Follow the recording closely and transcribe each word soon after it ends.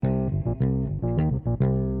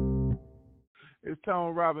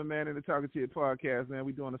Tone Robin, man, in the Talking to Your podcast, man.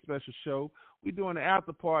 We doing a special show. We doing the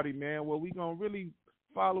after party, man, where we gonna really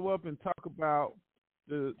follow up and talk about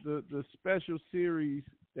the special series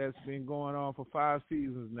that's been going on for 5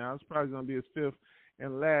 seasons now. It's probably gonna be his fifth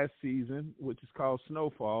and last season, which is called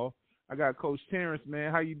Snowfall. I got Coach Terrence,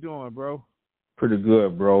 man. How you doing, bro? Pretty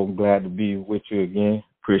good, bro. I'm glad to be with you again.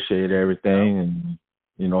 Appreciate everything,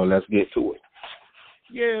 and let's get to it.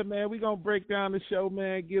 Yeah, man, we're going to break down the show,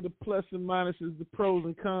 man, give the plus and minuses, the pros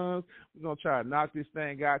and cons. We're going to try to knock this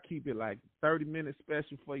thing out, keep it like 30-minute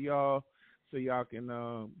special for y'all so y'all can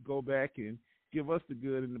go back and give us the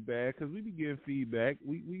good and the bad because we be getting feedback.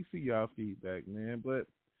 We see y'all feedback, man. But,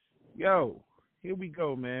 yo, here we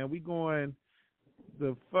go, man. We going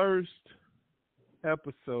the first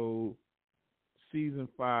episode, season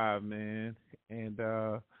 5, man, and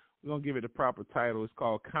we're going to give it the proper title. It's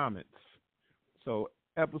called Comments. So,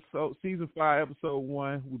 season 5, episode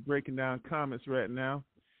 1, we're breaking down comments right now.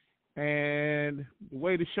 And the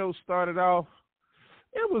way the show started off,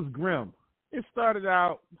 it was grim. It started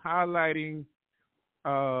out highlighting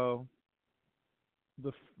the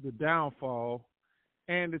downfall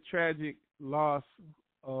and the tragic loss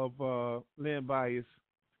of Len Bias,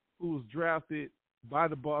 who was drafted by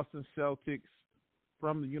the Boston Celtics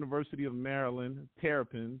from the University of Maryland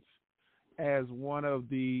Terrapins as one of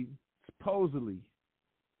the supposedly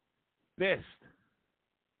best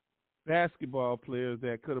basketball players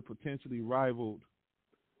that could have potentially rivaled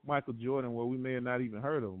Michael Jordan, where we may have not even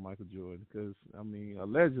heard of Michael Jordan, because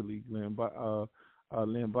allegedly Len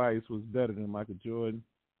Bias was better than Michael Jordan.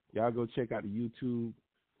 Y'all go check out the YouTube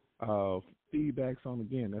feedbacks on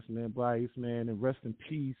again. That's Len Bias, man, and rest in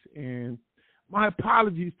peace. And my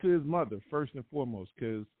apologies to his mother first and foremost,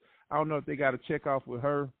 because I don't know if they got to check off with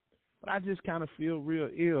her. But I just kind of feel real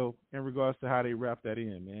ill in regards to how they wrap that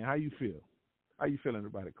in, man. How you feel? How you feeling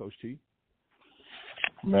about it, Coach T?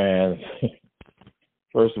 Man,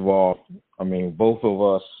 first of all, both of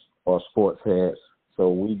us are sports heads, so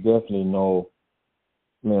we definitely know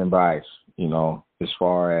Len Bias, as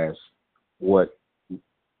far as what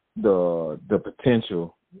the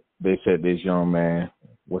potential they said this young man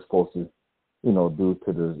was supposed to, do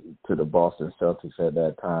to the Boston Celtics at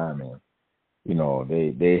that time. And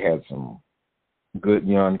they had some good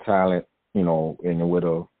young talent, and with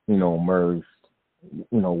a, merged,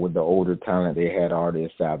 with the older talent they had already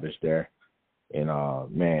established there. And,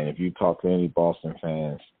 man, if you talk to any Boston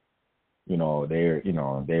fans, they're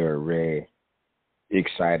very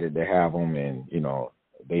excited to have them. And,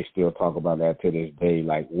 they still talk about that to this day,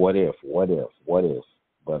 like, what if? But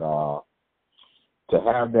to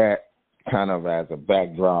have that kind of as a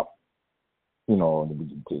backdrop,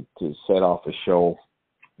 to set off a show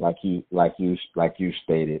like you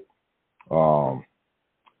stated,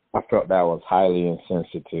 I felt that was highly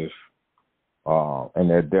insensitive, and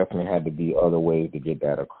there definitely had to be other ways to get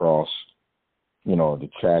that across. The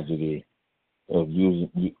tragedy of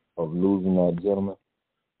losing that gentleman,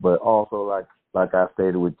 but also like I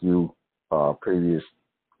stated with you previous.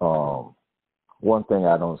 One thing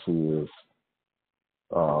I don't see is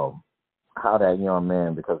how that young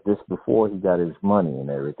man, because this before he got his money and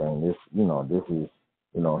everything, this is, he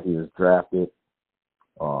was drafted,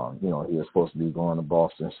 he was supposed to be going to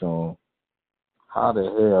Boston soon. How the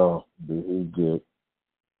hell did he get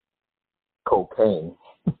cocaine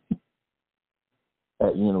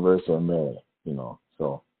at University of Maryland,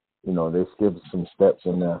 So, they skipped some steps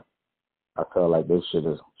in there. I felt like they should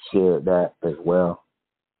have shared that as well,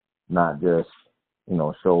 not just,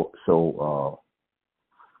 show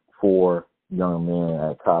 4 young men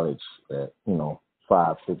at college at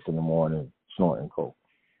 5, 6 in the morning snorting coke.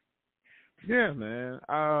 Yeah, man.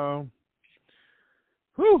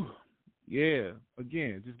 Yeah.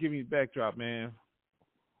 Again, just give me the backdrop, man.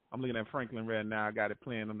 I'm looking at Franklin right now. I got it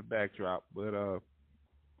playing on the backdrop. But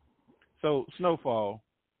so Snowfall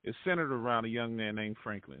is centered around a young man named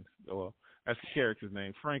Franklin. Or that's the character's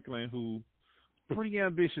name, Franklin, who pretty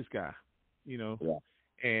ambitious guy, Yeah.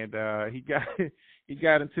 And he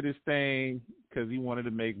got into this thing because he wanted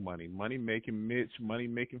to make money making Mitch, money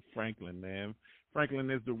making Franklin, man.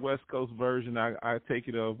 Franklin is the West Coast version, I take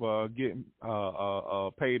it, of getting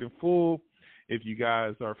paid in full. If you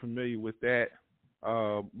guys are familiar with that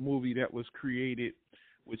movie that was created,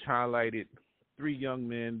 which highlighted 3 young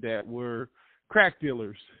men that were crack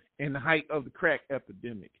dealers in the height of the crack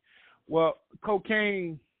epidemic. Well,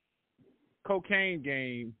 cocaine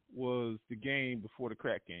game was the game before the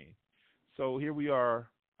crack game. So here we are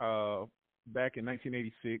back in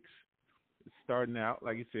 1986. Starting out,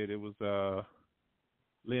 like you said, it was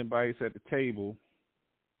Len Bias at the table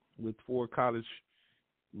with 4 college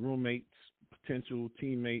roommates, potential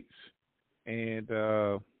teammates, and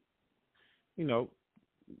you know,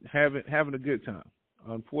 having a good time.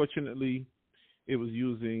 Unfortunately, it was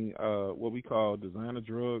using what we call designer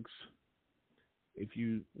drugs. If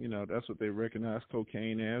that's what they recognize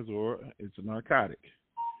cocaine as, or it's a narcotic,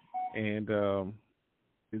 and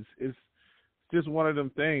it's just one of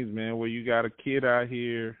them things, man, where you got a kid out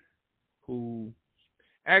here who,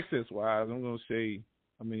 access wise, I'm gonna say,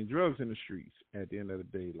 I mean, drugs in the streets. At the end of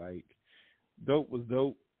the day, like dope was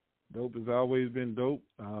dope. Dope has always been dope.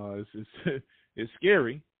 It's it's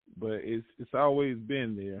scary, but it's always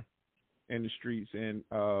been there in the streets. And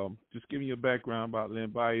just giving you a background about Len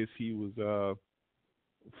Bias, he was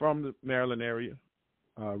from the Maryland area,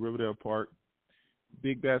 Riverdale Park,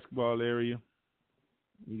 big basketball area.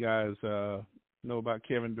 You guys know about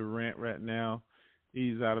Kevin Durant right now.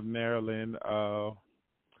 He's out of Maryland.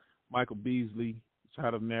 Michael Beasley is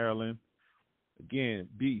out of Maryland. Again,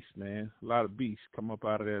 beast, man. A lot of beasts come up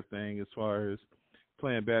out of that thing as far as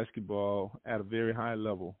playing basketball at a very high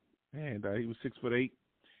level. And he was 6'8".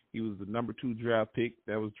 He was the number 2 draft pick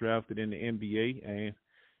that was drafted in the NBA. And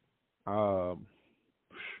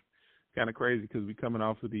kind of crazy because we're coming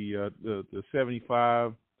off of the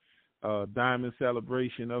 75 diamond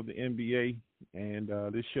celebration of the NBA, and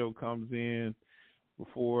this show comes in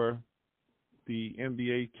before the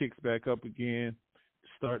NBA kicks back up again to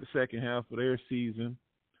start the second half of their season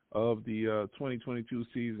of the 2022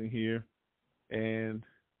 season here, and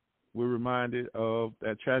we're reminded of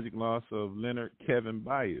that tragic loss of Leonard Kevin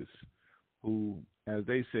Bias, who, as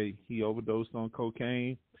they say, he overdosed on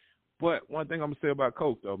cocaine. But one thing I'm going to say about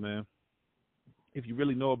coke, though, man, if you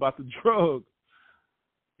really know about the drug,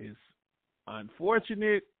 it's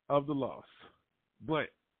unfortunate of the loss. But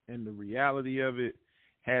in the reality of it,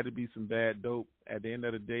 had to be some bad dope at the end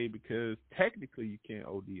of the day, because technically you can't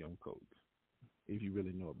OD on coke if you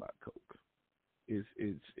really know about coke. It's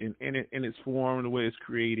in its form, the way it's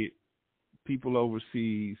created. People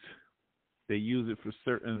overseas, they use it for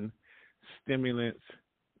certain stimulants,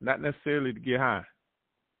 not necessarily to get high,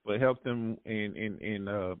 but help them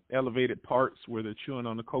in elevated parts where they're chewing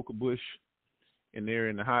on the coca bush, and they're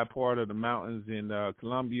in the high part of the mountains in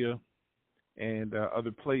Colombia and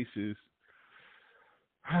other places.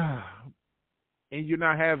 And you're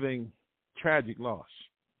not having tragic loss.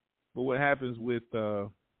 But what happens with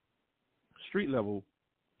street level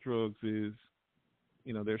drugs is,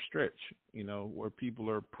 they're stretch, where people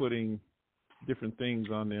are putting different things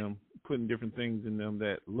on them, putting different things in them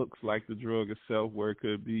that looks like the drug itself, where it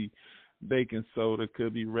could be baking soda,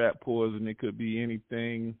 could be rat poison, it could be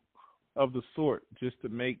anything of the sort, just to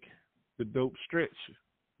make the dope stretch,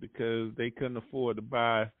 because they couldn't afford to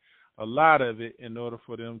buy a lot of it in order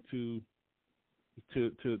for them to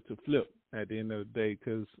flip at the end of the day,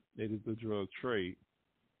 because it is the drug trade.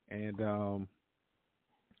 And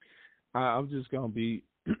I'm just gonna be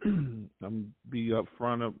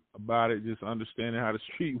upfront about it, just understanding how the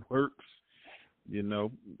street works.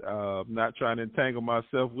 Not trying to entangle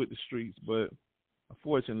myself with the streets, but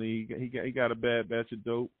unfortunately, he got a bad batch of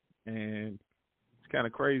dope, and it's kind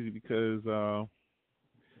of crazy because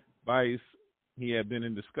Bias, he had been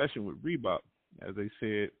in discussion with Reebok, as they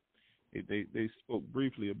said. They spoke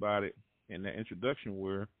briefly about it in that introduction,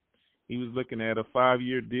 where he was looking at a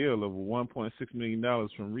 5-year deal of $1.6 million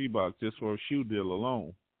from Reebok just for a shoe deal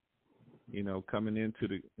alone, coming into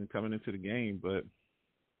the game. But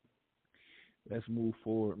let's move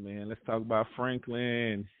forward, man. Let's talk about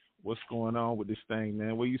Franklin. What's going on with this thing,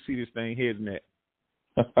 man? Where you see this thing heading at?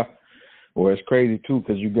 Well, it's crazy, too,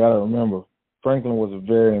 because you got to remember, Franklin was a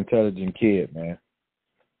very intelligent kid, man.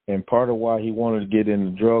 And part of why he wanted to get in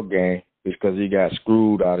the drug game is because he got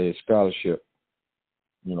screwed out of his scholarship,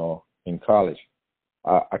 in college.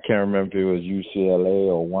 I can't remember if it was UCLA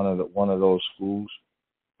or one of those schools.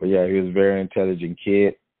 But, yeah, he was a very intelligent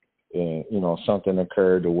kid. And, something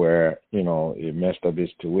occurred to where, it messed up his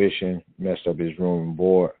tuition, messed up his room and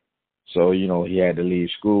board. So, he had to leave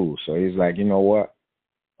school. So he's like, you know what?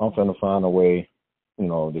 I'm going to find a way,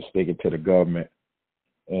 to stick it to the government.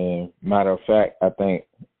 And matter of fact, I think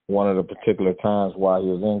one of the particular times while he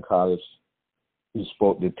was in college, he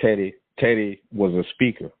spoke to Teddy. Teddy was a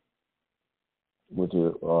speaker, which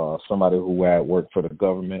is somebody who had worked for the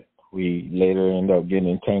government, who he later ended up getting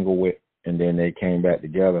entangled with, and then they came back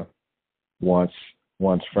together once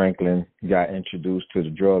Franklin got introduced to the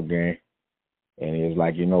drug game. And he was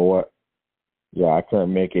like, you know what? Yeah, I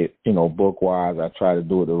couldn't make it, book-wise. I tried to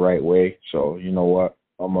do it the right way. So, you know what?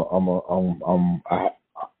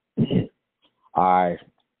 I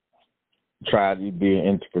tried to be an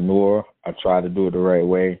entrepreneur. I tried to do it the right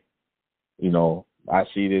way. I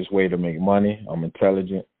see this way to make money. I'm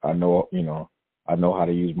intelligent. I know, I know how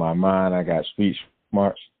to use my mind. I got street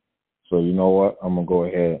smarts. So you know what? I'm gonna go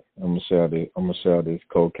ahead. I'm gonna sell this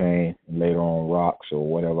cocaine and later on rocks or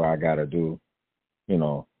whatever I gotta do. You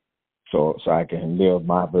know, so I can live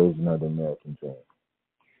my version of the American dream.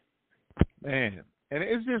 Man, and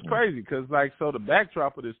it's just crazy because, like, so the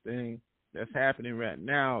backdrop of this thing that's happening right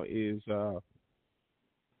now is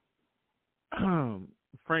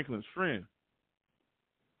Franklin's friend,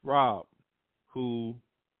 Rob, who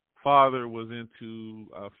father was into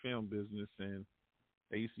film business, and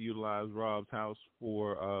they used to utilize Rob's house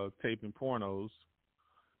for taping pornos.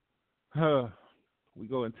 We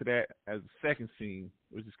go into that as the second scene,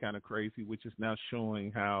 which is kind of crazy, which is now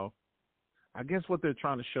showing how, I guess what they're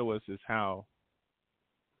trying to show us is how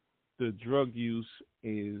the drug use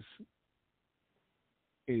is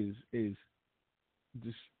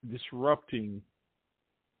disrupting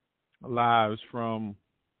lives from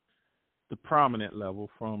the prominent level,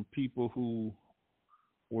 from people who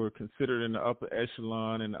were considered in the upper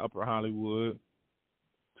echelon in the upper Hollywood,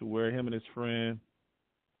 to where him and his friend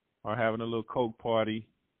are having a little coke party.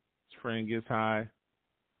 His friend gets high,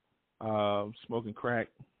 smoking crack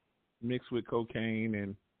mixed with cocaine,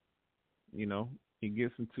 and he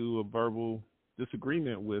gets into a verbal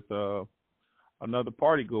disagreement with another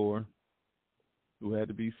party goer who had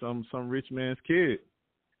to be some rich man's kid,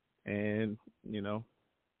 and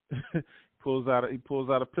pulls out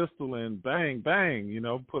a pistol and bang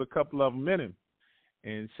bang, put a couple of them in him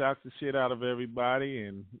and shocks the shit out of everybody.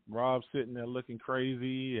 And Rob's sitting there looking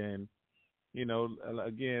crazy, and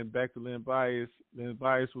again, back to Len Bias. Len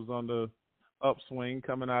Bias was on the upswing,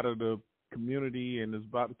 coming out of the community, and is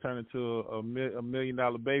about to turn into a $1 million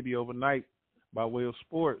baby overnight by way of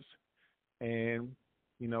sports. And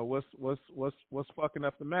what's fucking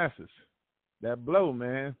up the masses? That blow,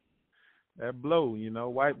 man. That blow.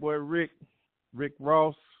 White boy Rick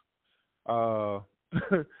Ross,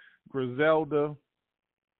 Griselda,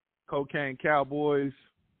 Cocaine Cowboys.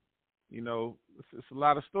 It's a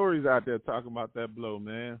lot of stories out there talking about that blow,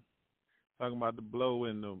 man. Talking about the blow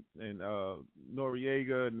in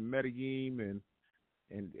Noriega and Medellin,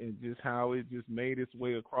 and just how it just made its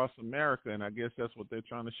way across America. And I guess that's what they're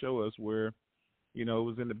trying to show us, where it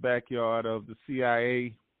was in the backyard of the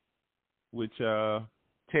CIA, which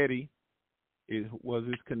Teddy was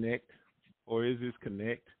his connect, or is his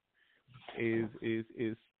connect, is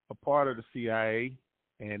a part of the CIA,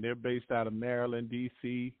 and they're based out of Maryland,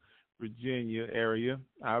 D.C., Virginia area,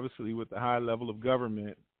 obviously with the high level of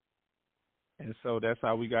government. And so that's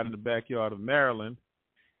how we got in the backyard of Maryland.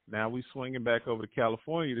 Now we swinging back over to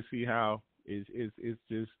California to see how it's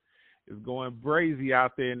going brazy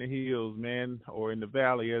out there in the hills, man, or in the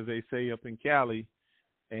valley, as they say up in Cali.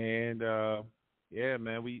 And yeah,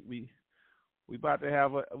 man, we about to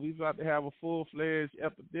have a full-fledged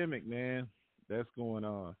epidemic, man. That's going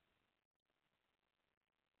on.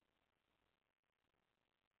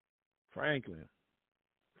 Franklin,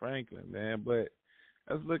 man. But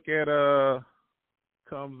let's look at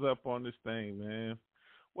comes up on this thing, man.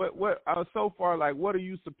 What so far, like, what are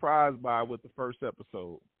you surprised by with the first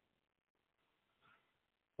episode?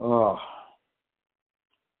 Well,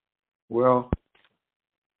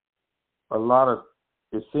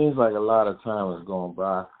 it seems like a lot of time has gone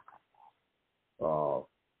by.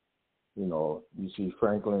 You see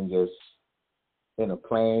Franklin just in a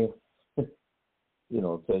plane,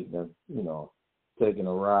 taking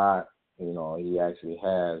a ride. He actually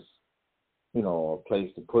has, a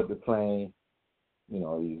place to put the plane.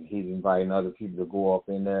 He's inviting other people to go up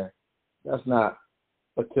in there. That's not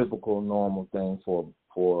a typical normal thing for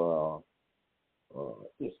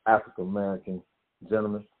this African American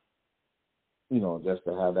gentleman. Just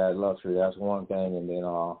to have that luxury. That's one thing. And then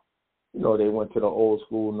they went to the old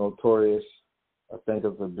school Notorious. I think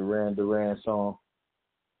of the Duran Duran song,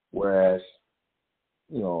 whereas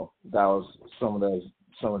that was some of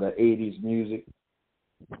the 80s music.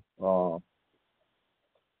 But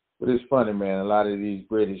it's funny, man. A lot of these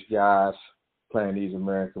British guys playing these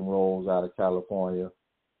American roles out of California,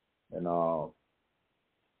 and I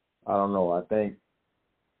don't know.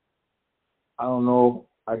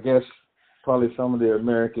 I guess probably some of the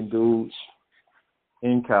American dudes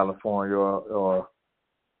in California, or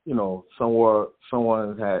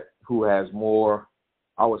someone who has more,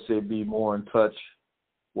 I would say, be more in touch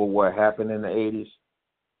with what happened in the 80s,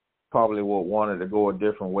 probably would wanted to go a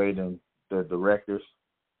different way than the directors.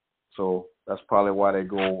 So that's probably why they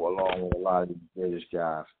go along with a lot of these British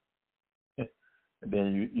guys. And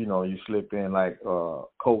then you slip in like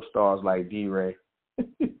co-stars like D-Ray.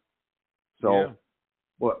 So, yeah.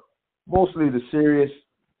 But mostly the series,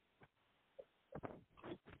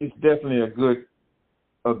 it's definitely a good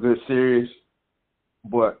series.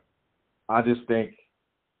 but I just think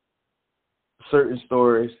certain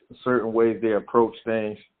stories, certain ways they approach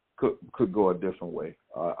things could go a different way.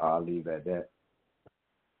 I'll leave it at that.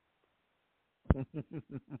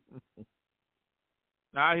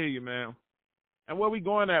 I hear you, man. And where we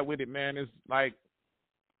going at with it, man, is like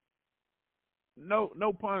no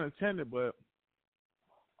pun intended, but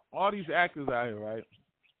all these actors out here, right?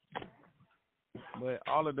 But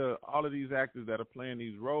all of these actors that are playing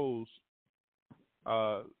these roles,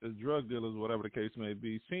 as drug dealers, whatever the case may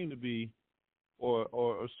be, seem to be,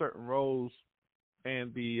 or certain roles,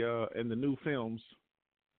 and the new films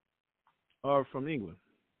are from England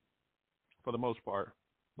for the most part,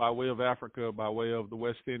 by way of Africa, by way of the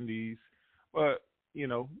West Indies, but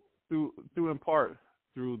through in part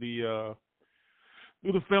through the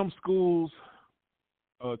film schools,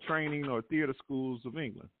 training or theater schools of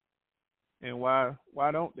England. And why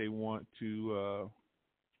don't they want to?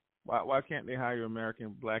 Why can't they hire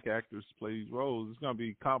American black actors to play these roles? It's going to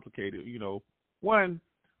be complicated. One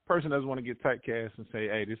person doesn't want to get typecast and say,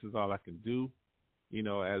 "Hey, this is all I can do."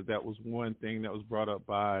 As that was one thing that was brought up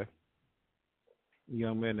by a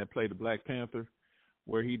young man that played the Black Panther,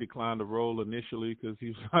 where he declined the role initially because he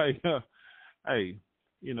was like, "Hey,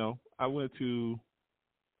 I went to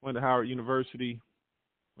Howard University,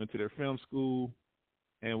 went to their film school,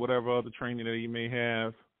 and whatever other training that he may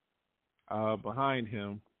have behind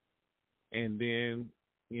him, and then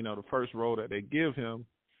the first role that they give him,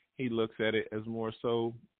 he looks at it as more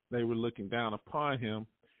so they were looking down upon him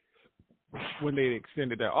when they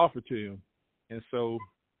extended that offer to him, and so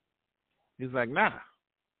he's like, nah,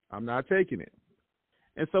 I'm not taking it."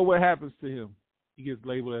 And so what happens to him? He gets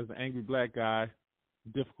labeled as an angry black guy,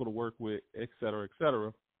 difficult to work with, et cetera, et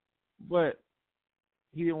cetera. But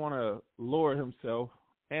he didn't want to lower himself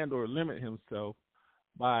and or limit himself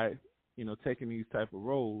by taking these type of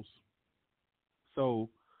roles. So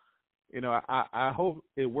I hope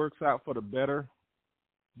it works out for the better,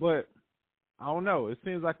 but I don't know. It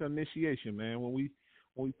seems like an initiation, man. When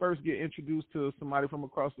we first get introduced to somebody from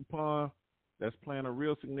across the pond that's playing a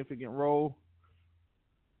real significant role,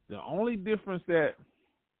 the only difference that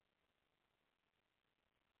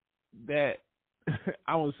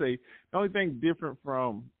I would say, the only thing different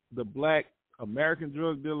from the black American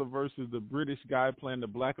drug dealer versus the British guy playing the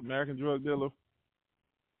black American drug dealer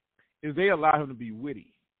is they allow him to be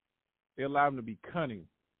witty. They allow him to be cunning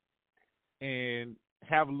and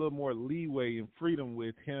have a little more leeway and freedom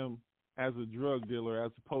with him as a drug dealer,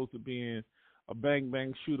 as opposed to being a bang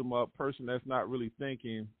bang shoot 'em up person that's not really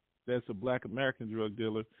thinking, that's a black American drug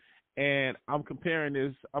dealer. And I'm comparing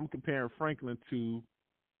Franklin to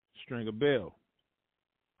Stringer Bell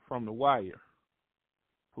from The Wire,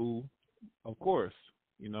 who, of course,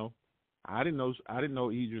 I didn't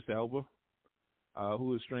know Idris Elba,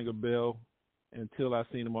 who is Stringer Bell, until I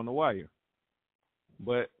seen him on The Wire.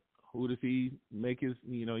 But who does he make his?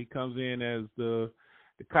 He comes in as the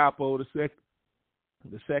capo, the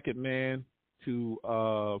second man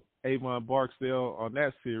to Avon Barksdale on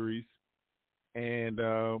that series, and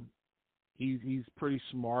he's pretty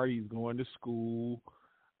smart. He's going to school.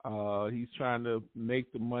 He's trying to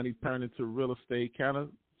make the money turn into real estate, kind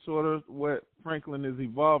of sort of what Franklin is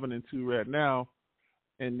evolving into right now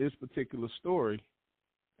in this particular story.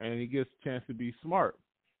 And he gets a chance to be smart.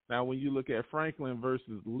 Now, when you look at Franklin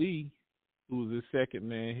versus Lee, who's his second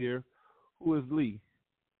man here, who is Lee?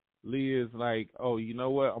 Lee is like, oh, you know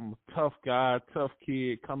what? I'm a tough guy, tough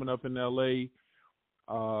kid coming up in L.A.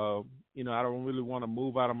 I don't really want to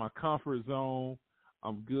move out of my comfort zone.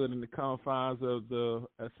 I'm good in the confines of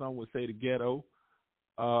as some would say, the ghetto,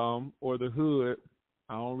 or the hood.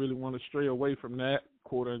 I don't really want to stray away from that,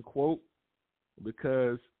 quote unquote,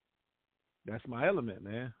 because that's my element,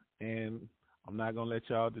 man. And I'm not gonna let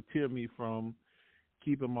y'all deter me from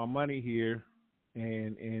keeping my money here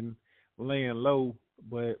and laying low,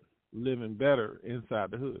 but living better inside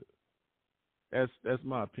the hood. That's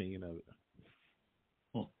my opinion of it.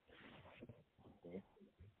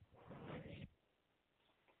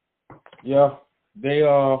 Yeah, they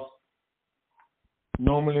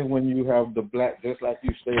normally when you have the black, just like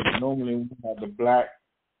you stated, normally when you have the black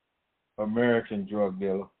American drug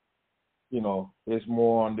dealer, it's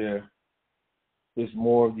more on it's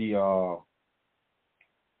more of the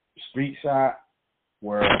street side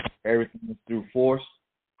where everything is through force.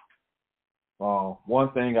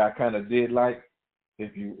 One thing I kind of did like,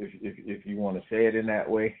 if you want to say it in that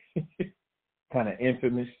way, kind of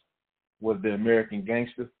infamous, was the American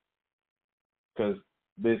Gangster, because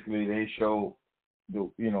basically they showed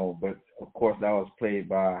but of course that was played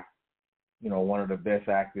by one of the best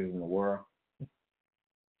actors in the world,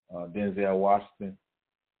 Denzel Washington.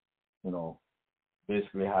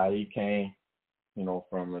 basically how he came,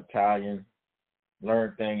 from Italian,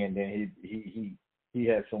 learned thing, and then he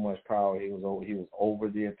had so much power. He was over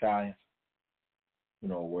the Italians,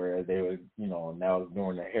 where they were, and that was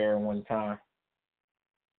during the heroin time.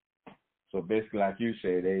 So basically, like you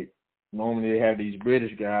say, they normally have these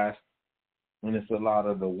British guys, and it's a lot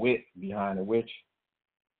of the wit behind it, which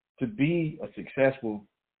to be a successful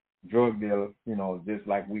drug dealer, just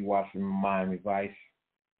like we watched in Miami Vice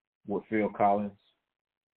with Phil Collins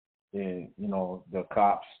and, the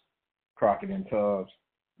cops, Crockett and Tubbs.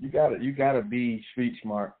 You gotta be street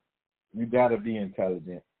smart. You gotta be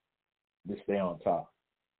intelligent to stay on top.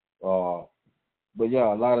 But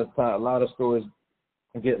yeah, a lot of stories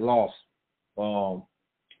get lost.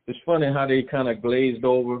 It's funny how they kind of glazed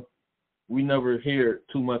over. We never hear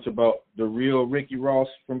too much about the real Ricky Ross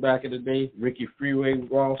from back in the day, Ricky Freeway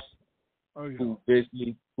Ross, who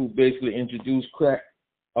basically introduced crack.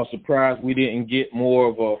 I'm surprised we didn't get more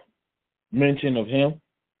of a mention of him,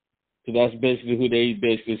 because that's basically who they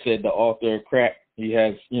basically said the author of crack. He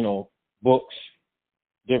has, books,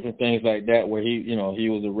 different things like that, where he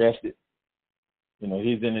was arrested.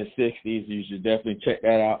 He's in his 60s. You should definitely check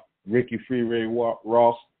that out. Ricky Freeway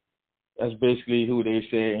Ross. That's basically who they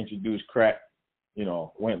said introduced crack.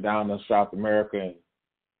 Went down to South America and,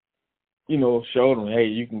 showed them, hey,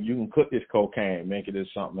 you can cook this cocaine, make it into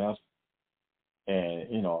something else.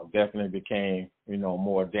 And, definitely became,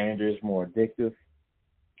 more dangerous, more addictive.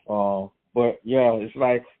 But yeah, it's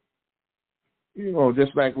like,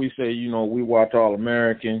 just like we say, we watch All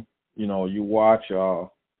American, you watch a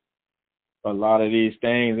lot of these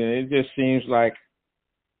things, and it just seems like,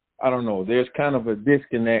 I don't know, there's kind of a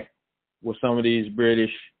disconnect with some of these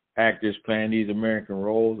British actors playing these American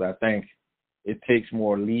roles. I think it takes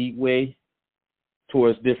more leeway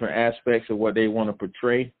towards different aspects of what they want to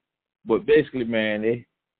portray. But basically, man,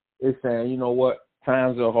 they're saying, you know what,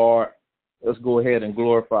 times are hard. Let's go ahead and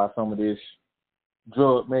glorify some of this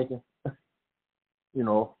drug making.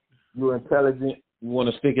 You're intelligent. You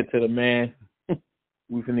want to stick it to the man.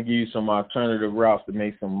 We're going to give you some alternative routes to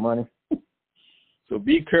make some money. So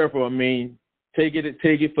be careful. I mean, take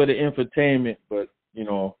it for the entertainment, but,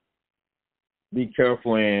 be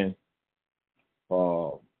careful and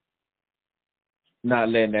not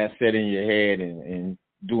letting that set in your head and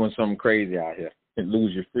doing something crazy out here and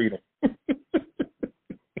lose your freedom.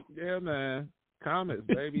 Yeah, man. Comments,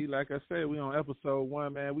 baby. Like I said, we on episode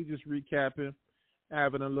 1, man. We just recapping,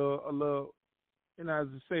 having a little, as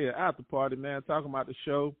I say, an after party, man. Talking about the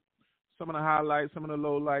show, some of the highlights, some of the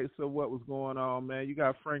lowlights of what was going on, man. You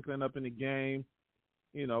got Franklin up in the game,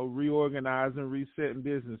 reorganizing, resetting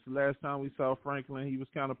business. The last time we saw Franklin, he was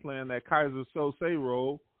kind of playing that Kaiser Sose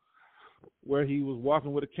role, where he was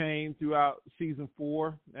walking with a cane throughout season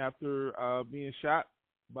 4 after being shot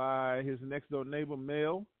by his next door neighbor,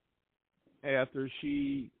 Mel, after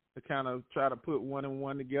she kind of tried to put 1 and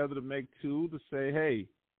 1 together to make 2, to say, hey,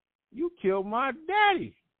 you killed my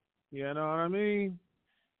daddy. You know what I mean?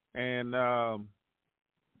 And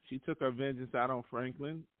she took her vengeance out on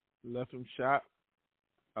Franklin, left him shot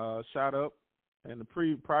up in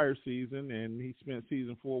the prior season, and he spent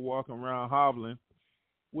season 4 walking around hobbling,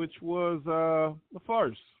 which was a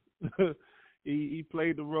farce. He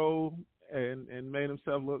played the role and made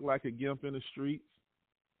himself look like a gimp in the streets,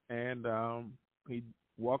 and he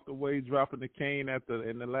walked away dropping the cane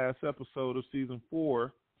in the last episode of season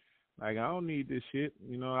 4. Like, I don't need this shit.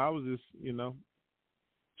 I was just,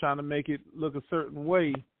 trying to make it look a certain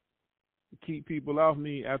way to keep people off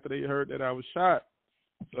me after they heard that I was shot,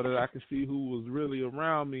 so that I could see who was really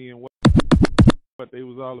around me and what they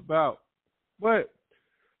was all about. But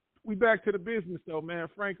we back to the business though, man.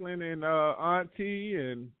 Franklin and Auntie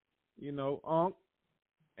and Unc,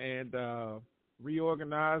 and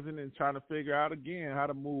reorganizing and trying to figure out again how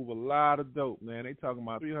to move a lot of dope, man. They talking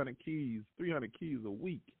about 300 keys a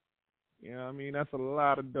week. You know what I mean? That's a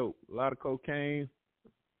lot of dope, a lot of cocaine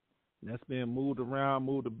that's being moved around,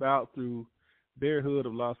 moved about through their hood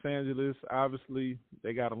of Los Angeles. Obviously,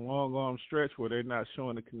 they got a long arm stretch where they're not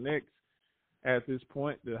showing the connects at this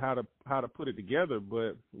point to how to put it together,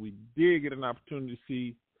 but we did get an opportunity to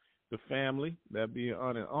see the family, that being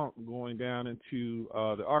Aunt and Unc, going down into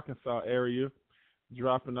the Arkansas area,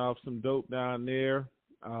 dropping off some dope down there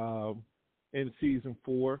in season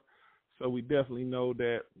 4. So we definitely know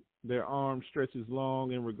that their arm stretches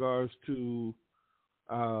long in regards to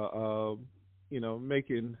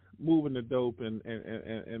moving the dope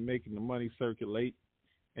and making the money circulate.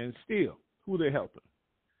 And still, who they helping?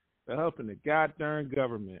 They're helping the goddamn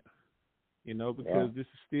government, because this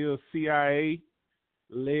is still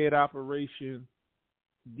CIA-led operation,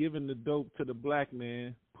 giving the dope to the black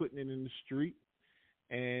man, putting it in the street.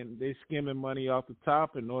 and they're skimming money off the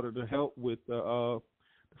top in order to help with the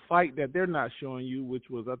fight that they're not showing you, which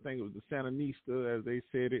was, I think it was the Sandinista, as they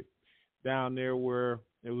said it, down there where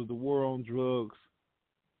it was the war on drugs,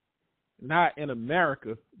 not in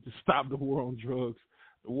America to stop the war on drugs.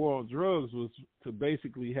 The war on drugs was to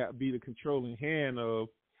basically be the controlling hand of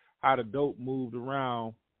how the dope moved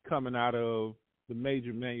around coming out of the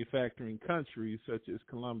major manufacturing countries such as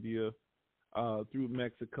Colombia, through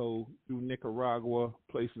Mexico, through Nicaragua,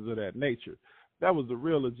 places of that nature. That was the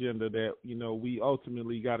real agenda that, we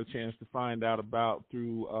ultimately got a chance to find out about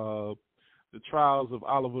through the trials of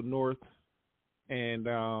Oliver North and,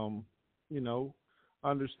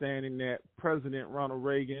 understanding that President Ronald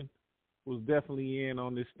Reagan was definitely in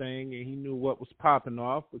on this thing, and he knew what was popping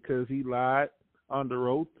off because he lied under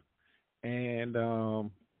oath. And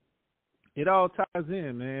it all ties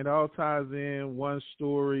in, man. It all ties in. One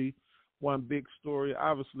story, one big story.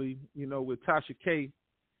 Obviously, with Tasha K,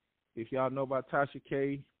 if y'all know about Tasha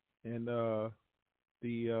K and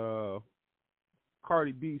the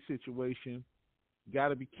Cardi B situation, you got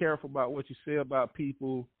to be careful about what you say about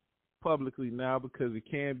people publicly now because it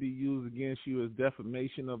can be used against you as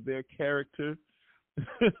defamation of their character.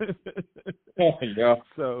 Yeah.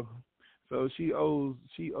 So she owes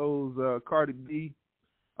Cardi B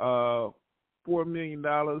 $4 million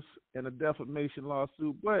in a defamation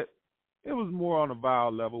lawsuit, but it was more on a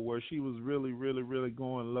vile level where she was really, really, really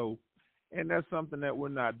going low, and that's something that we're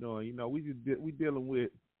not doing. We dealing with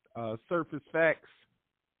surface facts,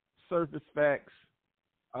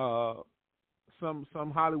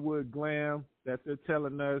 some Hollywood glam that they're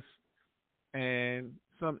telling us, and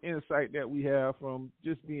some insight that we have from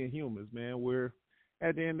just being humans, man. Where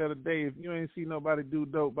at the end of the day, if you ain't see nobody do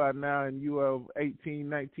dope by now and you are 18,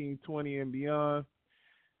 19, 20 and beyond,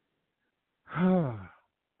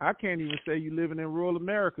 I can't even say you living in rural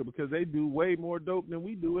America because they do way more dope than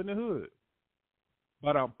we do in the hood.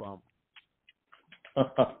 But I'm pumped.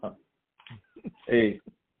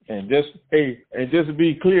 And just to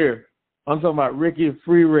be clear, I'm talking about Ricky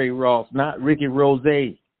Freeway Ross, not Ricky Rose.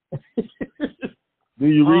 Do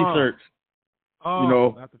your research.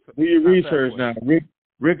 Do your research now.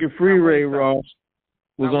 Ricky Freeway Ross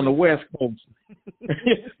was on the West Coast,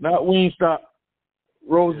 not Wingstop.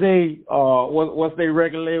 Rose, what's their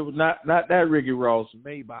record label? Not that Ricky Ross.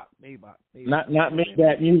 Maybach. Not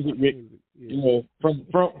Maybach Music.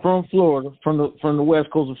 From Florida, from the West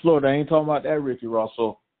Coast of Florida. I ain't talking about that Ricky Ross.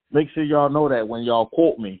 So make sure y'all know that when y'all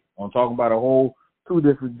quote me. I'm talking about a whole two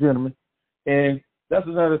different gentlemen. And that's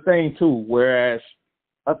another thing too. Whereas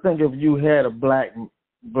I think if you had a black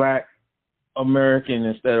American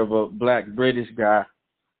instead of a black British guy,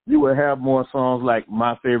 you would have more songs like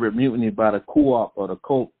My Favorite Mutiny by the Co-op or the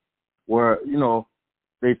Coke, where,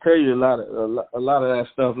 they tell you a lot of that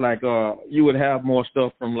stuff. Like you would have more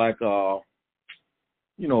stuff from like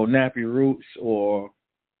Nappy Roots or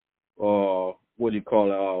what do you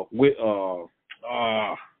call it?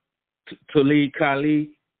 Talib Kweli,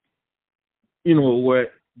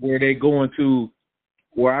 where they go into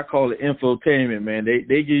where I call it infotainment, man.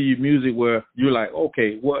 They give you music where you're like,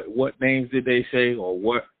 okay, what names did they say or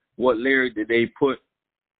what lyric did they put?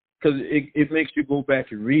 Because it makes you go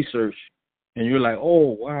back and research, and you're like,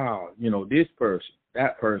 oh wow, this person,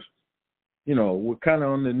 that person. We're kind of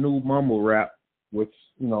on the new mumble rap, which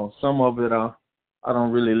some of it I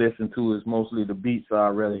don't really listen to. It's mostly the beats I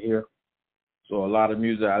rather hear. So a lot of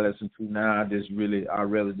music I listen to now, I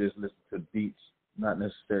rather just listen to beats, not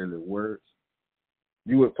necessarily words.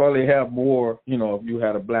 You would probably have more, if you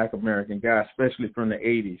had a black American guy, especially from the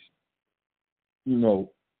 80s,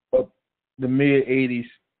 up the mid 80s,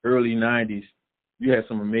 early 90s, you had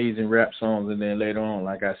some amazing rap songs. And then later on,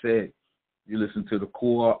 like I said, you listen to the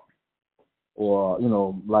Co-op or,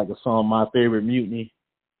 like a song, My Favorite Mutiny,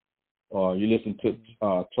 or you listen to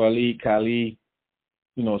Talib Kweli,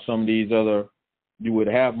 some of these other, you would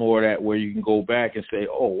have more of that where you can go back and say,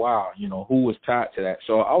 oh, wow, who was tied to that?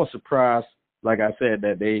 So I was surprised, like I said,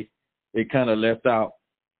 that they kind of left out,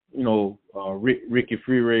 Ricky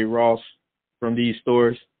Freeway Ross from these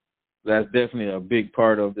stories. That's definitely a big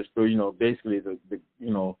part of the story. Basically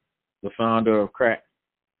the founder of crack.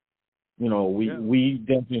 We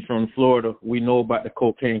definitely from Florida. We know about the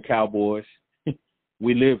cocaine cowboys.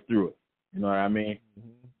 We lived through it. You know what I mean?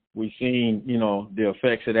 Mm-hmm. We seen the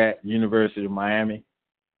effects of that. University of Miami.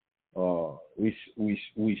 We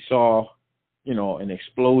saw an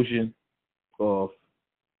explosion of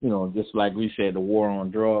just like we said, the war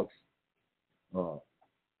on drugs.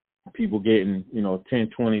 People getting 10,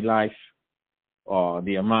 20 life.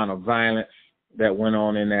 The amount of violence that went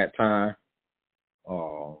on in that time.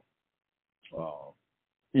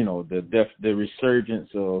 the resurgence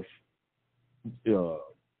of the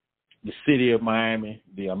city of Miami,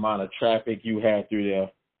 the amount of traffic you had through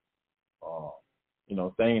there,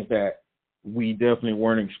 things that we definitely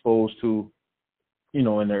weren't exposed to, in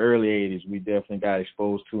the early 80s. We definitely got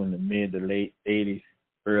exposed to in the mid to late 80s,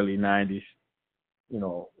 early 90s,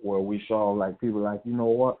 where we saw like people like, you know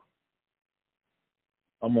what,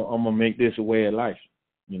 I'm gonna make this a way of life,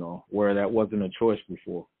 where that wasn't a choice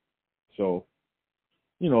before. So,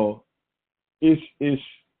 it's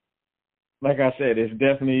like I said, it's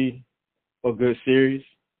definitely a good series.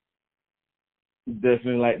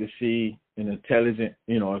 Definitely like to see an intelligent,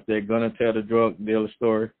 if they're gonna tell the drug dealer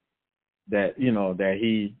story, that that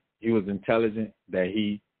he was intelligent, that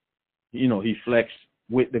he flexed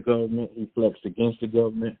with the government, he flexed against the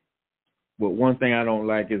government. But one thing I don't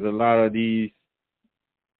like is a lot of these,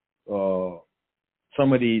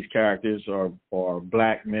 some of these characters are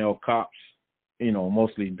black male cops,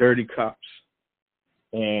 mostly dirty cops,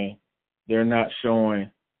 and they're not showing,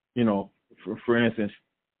 for instance,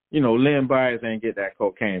 Len Bias ain't get that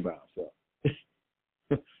cocaine by himself.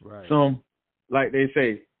 Right. Some, like they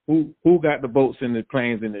say, who got the boats and the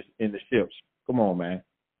planes and the ships? Come on, man.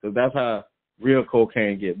 So that's how real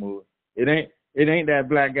cocaine get moved. It ain't that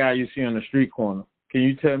black guy you see on the street corner. Can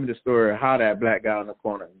you tell me the story of how that black guy on the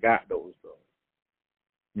corner got those drugs?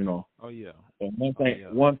 Oh yeah. And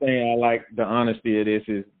one thing I like the honesty of this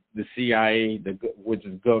is the CIA, which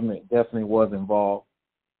is government, definitely was involved.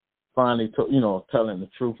 Finally, telling the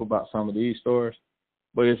truth about some of these stories.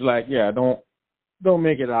 But it's like, yeah, don't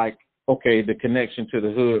make it like, okay, the connection to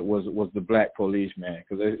the hood was the black police, man,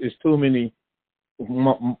 because it's too many.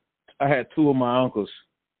 I had two of my uncles,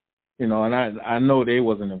 and I know they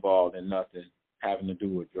wasn't involved in nothing having to do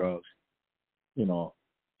with drugs,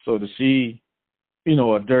 So to see,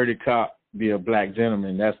 a dirty cop be a black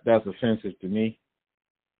gentleman, that's offensive to me.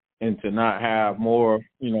 And to not have more,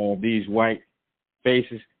 these white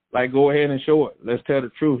faces, like, go ahead and show it. Let's tell the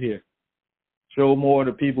truth here. Show more of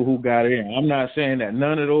the people who got in. I'm not saying that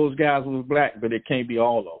none of those guys was black, but it can't be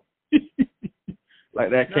all of them.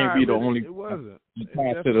 Like, that can't be the only. It wasn't.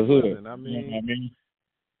 Path to the hood. Wasn't. I mean,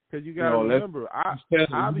 because you got to remember, tell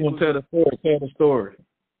the story.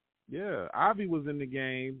 Yeah, Avi was in the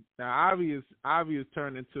game. Now Avi is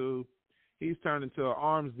turned into an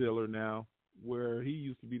arms dealer now, where he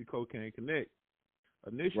used to be the Cocaine Connect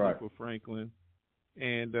initially for Franklin,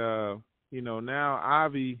 and now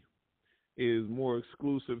Avi is more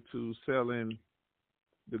exclusive to selling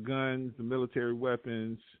the guns, the military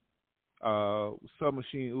weapons,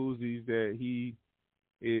 submachine Uzis that he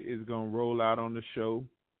is going to roll out on the show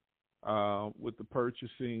with the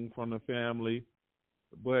purchasing from the family.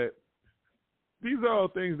 But these are all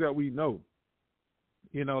things that we know.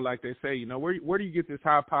 Like they say, where do you get this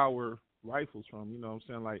high power rifles from? You know what I'm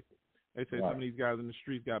saying? Like they say some of these guys in the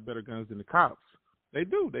streets got better guns than the cops. They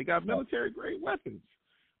do. They got military grade weapons.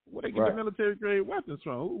 Where they get the military grade weapons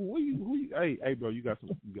from? Who you? Hey, bro, you got some?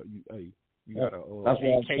 You got a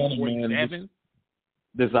AK-47?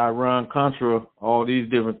 This Iran Contra, all these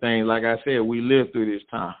different things. Like I said, we lived through this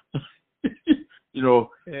time.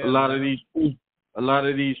 A lot of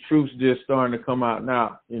these troops just starting to come out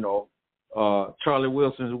now. Charlie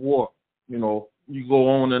Wilson's war. You go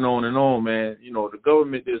on and on and on, man. The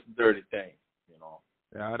government does dirty things.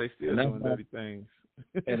 Yeah, they still doing dirty things.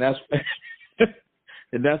 and that's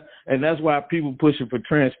and that's why people pushing for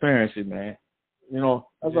transparency, man.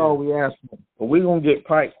 That's all we ask for. But we're gonna get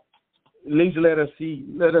piped. At least let us see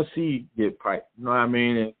get piped. You know what I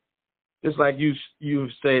mean? And just like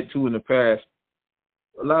you've said too in the past,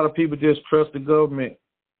 a lot of people just trust the government.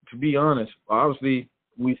 To be honest, obviously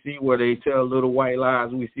we see where they tell little white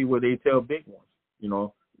lies. We see where they tell big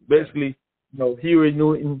ones. Basically, Huey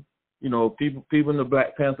Newton. People in the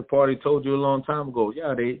Black Panther Party told you a long time ago.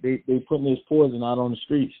 Yeah, they putting this poison out on the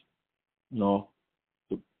streets. The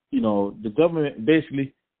government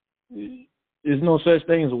basically. There's no such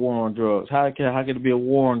thing as a war on drugs. How can it be a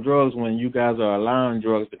war on drugs when you guys are allowing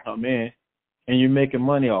drugs to come in and you're making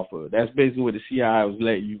money off of it? That's basically what the CIA was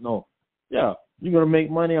letting you know. Yeah, you're gonna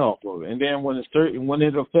make money off of it. And then when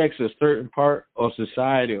it affects a certain part of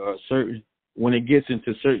society or when it gets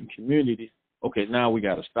into certain communities, okay, now we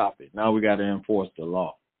gotta stop it. Now we gotta enforce the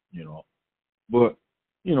law. But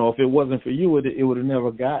if it wasn't for you, it would have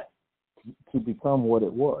never got to become what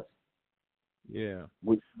it was. Yeah.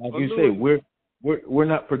 Like you say, we're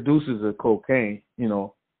not producers of cocaine.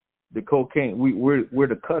 The cocaine we're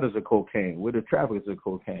the cutters of cocaine. We're the traffickers of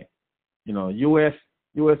cocaine. U.S.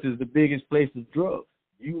 is the biggest place of drugs.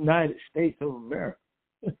 United States of America.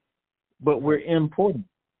 But we're importing.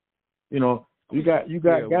 You got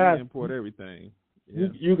guys. We import everything. Yeah.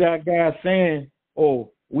 You got guys saying,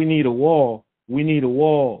 "Oh, we need a wall. We need a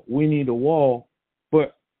wall. We need a wall."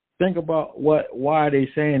 But think about why are they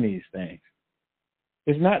saying these things?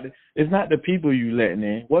 It's not the people you letting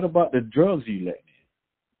in. What about the drugs you letting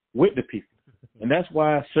in with the people? And that's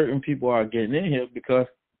why certain people are getting in here, because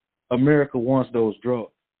America wants those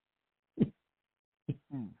drugs.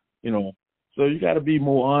 You know, so you got to be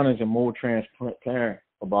more honest and more transparent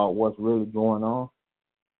about what's really going on.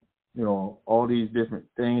 You know, all these different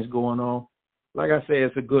things going on. Like I say,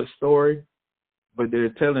 it's a good story, but they're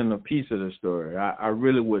telling a piece of the story. I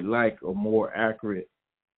really would like a more accurate,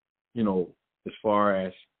 you know, as far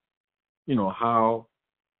as, you know, how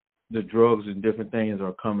the drugs and different things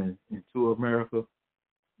are coming into America.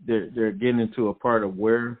 They're getting into a part of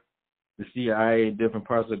where the CIA and different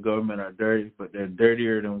parts of the government are dirty, but they're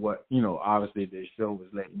dirtier than what, you know, obviously the show was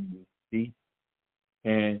letting you see.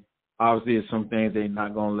 And obviously there's some things they're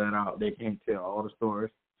not going to let out. They can't tell all the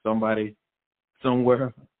stories. Somebody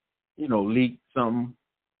somewhere, you know, leaked something,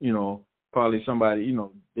 you know, probably somebody, you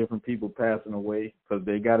know, different people passing away, because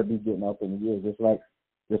they got to be getting up in the years.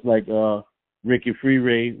 Just like Ricky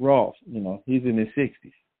Freeway Ross, you know, he's in his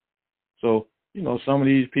 60s. So, you know, some of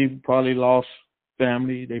these people probably lost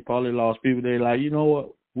family. They probably lost people. They like, you know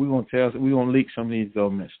what, we're going to leak some of these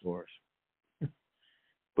government stories.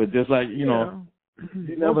 But just like, you know,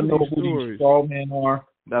 you never know who these straw men are.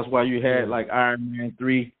 That's why you had like Iron Man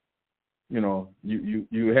 3. You know,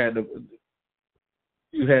 you had the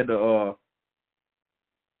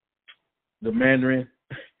Mandarin,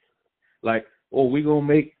 like, oh, we're gonna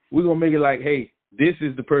make it like, hey, this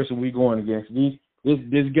is the person we're going against.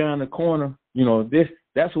 This guy in the corner, you know,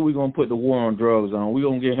 that's what we're gonna put the war on drugs on. We're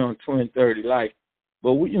gonna get him 20-30 life.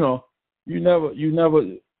 But we, you know, you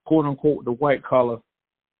never quote unquote the white collar.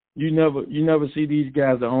 You never see these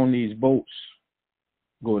guys that own these boats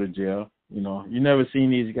go to jail. You know, you never seen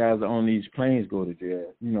these guys that own these planes go to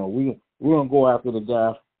jail. You know, we're gonna go after the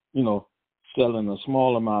guy, you know, selling a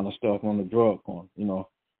small amount of stuff on the drug corner, you know,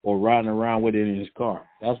 or riding around with it in his car.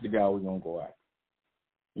 That's the guy we're gonna go after.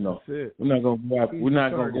 You know, we're not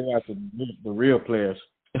gonna go after the real players.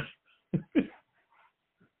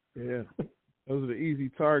 Yeah, those are the easy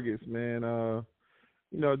targets, man.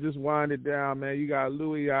 You know, just wind it down, man. You got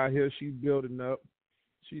Louis out here. She's building up.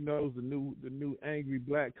 She knows the new angry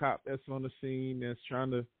black cop that's on the scene, that's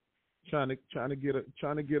trying to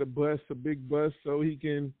get a bus, a big bus, so he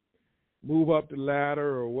can move up the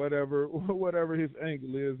ladder or whatever his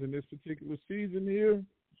angle is in this particular season here.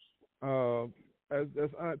 As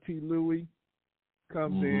Auntie Louie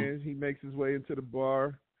comes in, he makes his way into the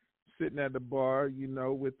bar, sitting at the bar, you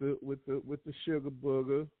know, with the sugar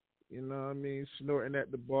booger, you know what I mean, snorting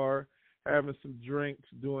at the bar, having some drinks,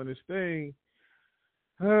 doing his thing.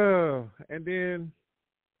 And then,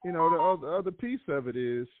 you know, the other piece of it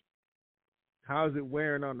is, how is it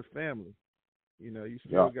wearing on the family? You know, you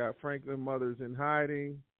still got Franklin mothers in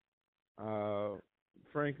hiding.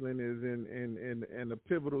 Franklin is in a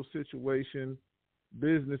pivotal situation,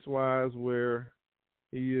 business-wise, where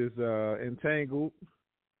he is entangled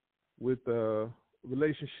with a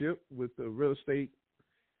relationship with a real estate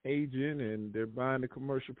agent, and they're buying the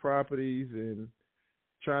commercial properties and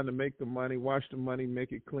trying to make the money, watch the money,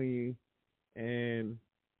 make it clean. And,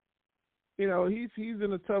 you know, he's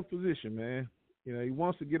in a tough position, man. You know, he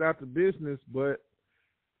wants to get out the business, but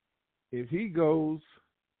if he goes,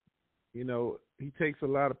 you know, he takes a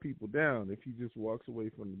lot of people down if he just walks away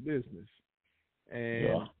from the business.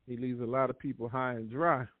 And he leaves a lot of people high and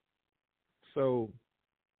dry. So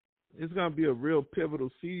it's going to be a real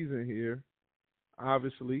pivotal season here,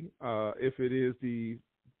 obviously, if it is the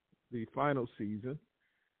final season.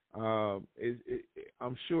 I'm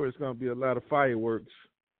sure it's going to be a lot of fireworks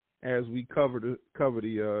as we cover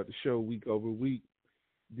the show week over week.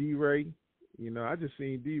 D-Ray, you know, I just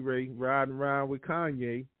seen D-Ray riding around with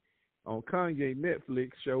Kanye on Kanye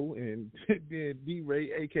Netflix show, and then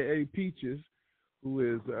D-Ray, a.k.a. Peaches,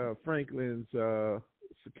 who is Franklin's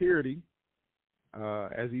security,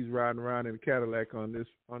 as he's riding around in a Cadillac on this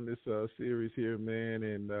series here, man,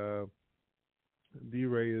 and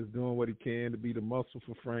D-Ray is doing what he can to be the muscle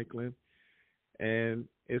for Franklin, and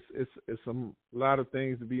it's a lot of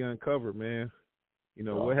things to be uncovered, man. You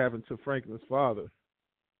know, what happened to Franklin's father,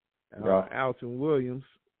 Alton Williams?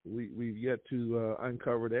 We've yet to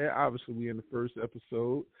uncover that. Obviously, we're in the first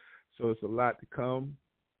episode, so it's a lot to come.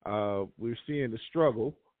 We're seeing the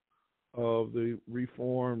struggle of the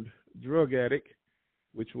reformed drug addict,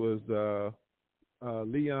 which was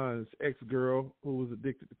Leon's ex-girl who was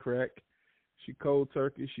addicted to crack. She cold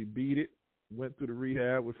turkey. She beat it. Went through the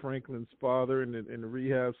rehab with Franklin's father in the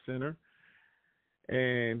rehab center,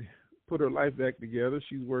 and put her life back together.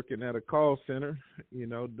 She's working at a call center,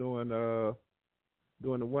 doing the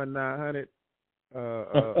 1-900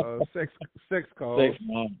 sex calls.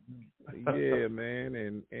 Yeah,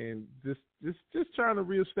 man, and just trying to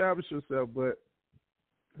reestablish herself. But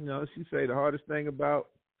she say the hardest thing about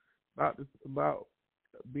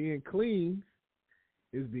being clean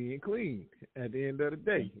is being clean at the end of the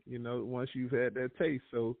day. Once you've had that taste.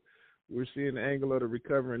 So we're seeing the angle of the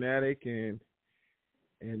recovering addict, and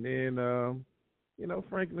then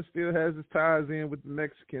Franklin still has his ties in with the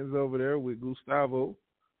Mexicans over there with Gustavo,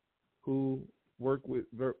 who work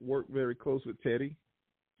very close with Teddy.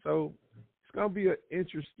 So it's gonna be an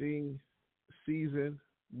interesting season,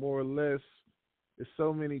 more or less. There's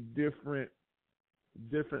so many different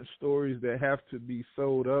stories that have to be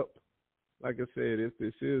sold up. Like I said, if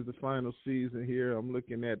this is the final season here, I'm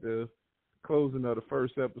looking at the closing of the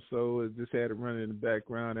first episode. It just had it running in the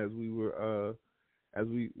background as we were as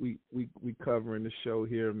we covering the show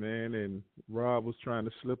here, man. And Rob was trying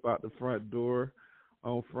to slip out the front door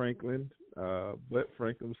on Franklin, but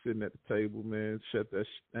Franklin was sitting at the table, man, shut that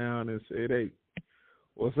down and said, "Hey,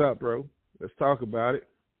 what's up, bro? Let's talk about it."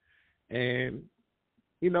 And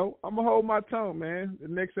I'm gonna hold my tongue, man. The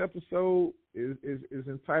next episode is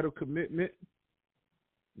entitled Commitment.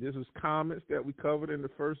 This was comments that we covered in the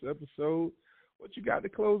first episode. What you got to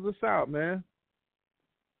close us out, man?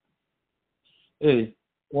 Hey,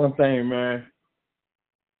 one thing, man.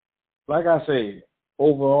 Like I say,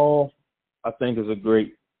 overall, I think it's a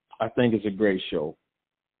great show.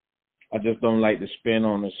 I just don't like to spin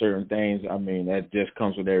on the certain things. I mean, that just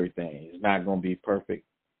comes with everything. It's not gonna be perfect.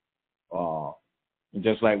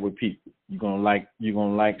 Just like with people, you're gonna like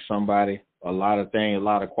somebody. A lot of things, a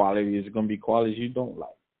lot of qualities. It's gonna be qualities you don't like.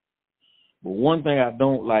 But one thing I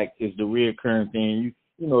don't like is the reoccurring thing.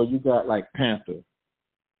 You got like Panther.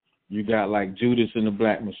 You got like Judas and the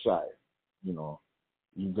Black Messiah. You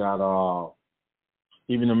got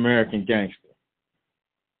even American Gangster.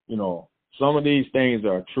 Some of these things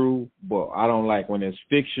are true, but I don't like when it's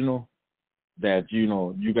fictional. That you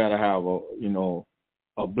gotta have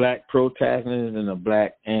a black protagonist and a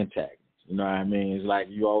black antagonist. You know what I mean? It's like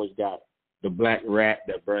you always got the black rat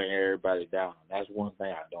that bring everybody down. That's one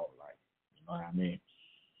thing I don't like. You know what I mean?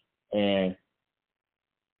 And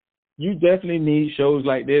you definitely need shows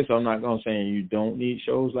like this. I'm not gonna say you don't need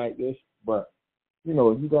shows like this, but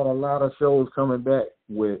you got a lot of shows coming back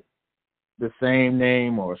with the same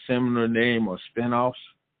name or similar name or spinoffs.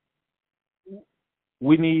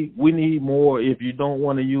 We need more. If you don't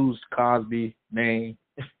want to use Cosby name,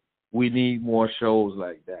 we need more shows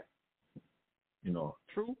like that.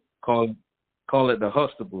 True. Call it the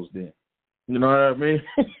Hustables then. You know what I mean?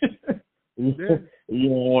 Yeah. You don't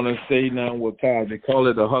want to say nothing with Cosby. Call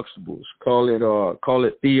it the Huxtables. Call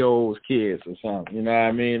it Theo's kids or something. You know what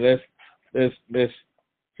I mean? Let's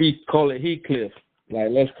call it Heathcliff. Like,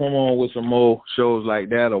 let's come on with some more shows like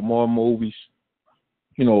that or more movies.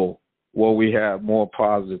 Where we have more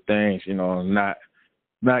positive things. Not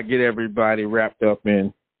get everybody wrapped up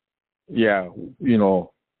in. Yeah, we're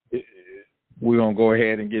going to go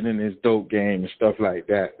ahead and get in this dope game and stuff like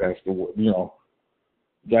that. That's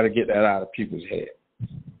got to get that out of people's head.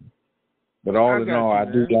 But all in all, I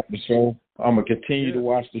do like the show. I'm going to continue to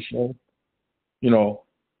watch the show,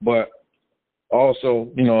 but also,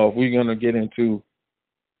 if we're going to get into,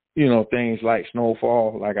 things like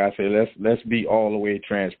Snowfall, like I say, let's be all the way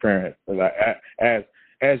transparent.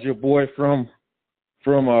 As your boy from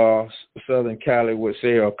Southern Cali would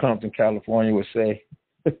say, or Compton, California would say,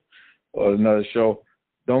 or another show,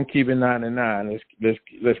 don't keep it 99.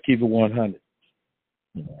 Let's keep it 100.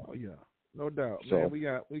 Oh yeah, no doubt. So, man,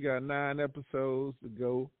 we got 9 episodes to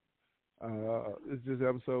go. It's just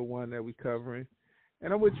episode 1 that we covering,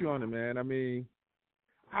 and I'm with you on it, man. I mean,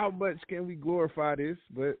 how much can we glorify this?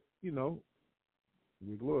 But we're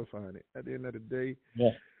glorifying it. At the end of the day,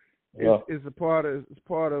 it's a part of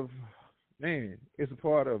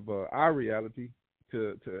our reality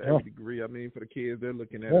to every degree. I mean, for the kids, they're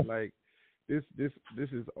looking at it like this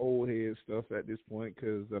is old head stuff at this point,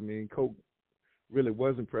 because I mean, coke really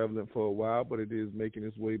wasn't prevalent for a while, but it is making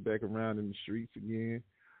its way back around in the streets again.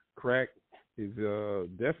 Crack is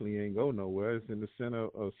definitely ain't go nowhere. It's in the center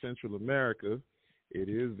of Central America. It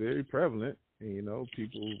is very prevalent, and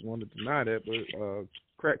people want to deny that, but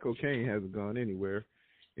crack cocaine hasn't gone anywhere.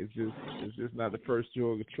 It's just not the first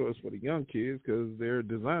drug of choice for the young kids, because their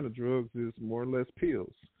designer drugs is more or less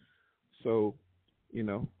pills. So,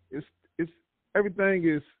 it's everything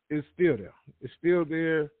is still there. It's still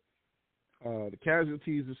there. The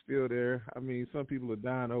casualties are still there. I mean, some people are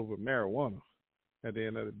dying over marijuana at the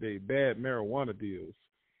end of the day, bad marijuana deals.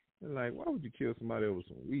 And like, why would you kill somebody over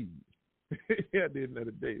some weed? at the end of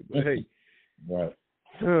the day. But hey, Right.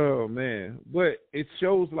 oh man. But it's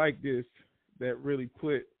shows like this that really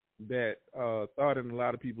put that thought in a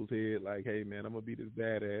lot of people's head, like, hey man, I'm gonna be this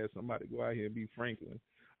badass. I'm about to go out here and be Franklin.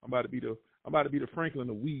 I'm about to be the Franklin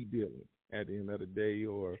of weed dealing at the end of the day,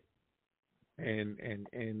 or and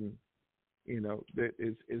that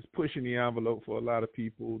is pushing the envelope for a lot of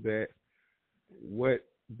people. That what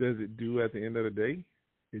does it do at the end of the day?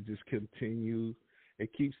 It just continues.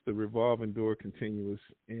 It keeps the revolving door continuous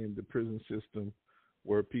in the prison system,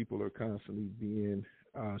 where people are constantly being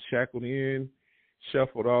shackled in,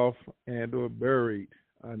 shuffled off, and or buried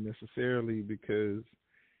unnecessarily because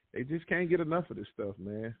they just can't get enough of this stuff,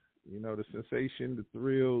 man. The sensation, the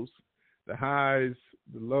thrills, the highs,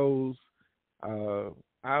 the lows. I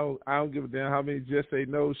don't give a damn how many Just Say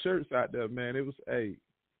No shirts out there, man. It was, hey,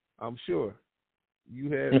 I'm sure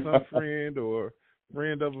you had some friend or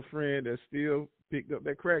friend of a friend that still picked up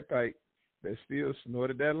that crack pipe, that still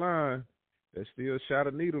snorted that line, that still shot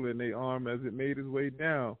a needle in their arm as it made its way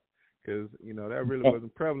down. Because, that really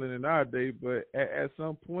wasn't prevalent in our day. But at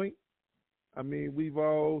some point, I mean, we've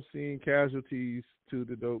all seen casualties to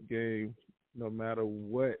the dope game, no matter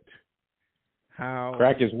what, how.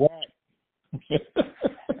 Crack is whack.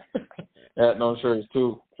 That no shirts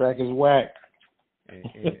too. Crack is whack.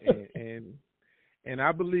 And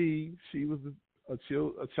I believe she was a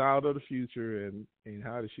child of the future. And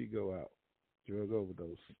how did she go out? Drug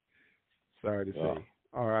overdose. Sorry to say.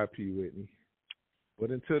 R.I.P. Whitney. But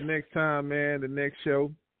until next time, man, the next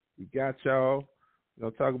show, we got y'all. We're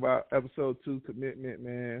going to talk about episode 2, Commitment,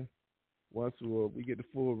 man. Once we get the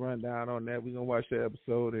full rundown on that, we're going to watch that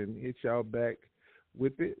episode and hit y'all back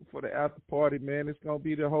with it for the after party, man. It's going to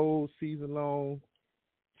be the whole season long.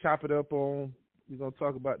 Chop it up on. We're going to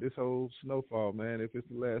talk about this whole Snowfall, man. If it's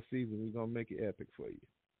the last season, we're going to make it epic for you.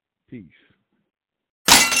 Peace.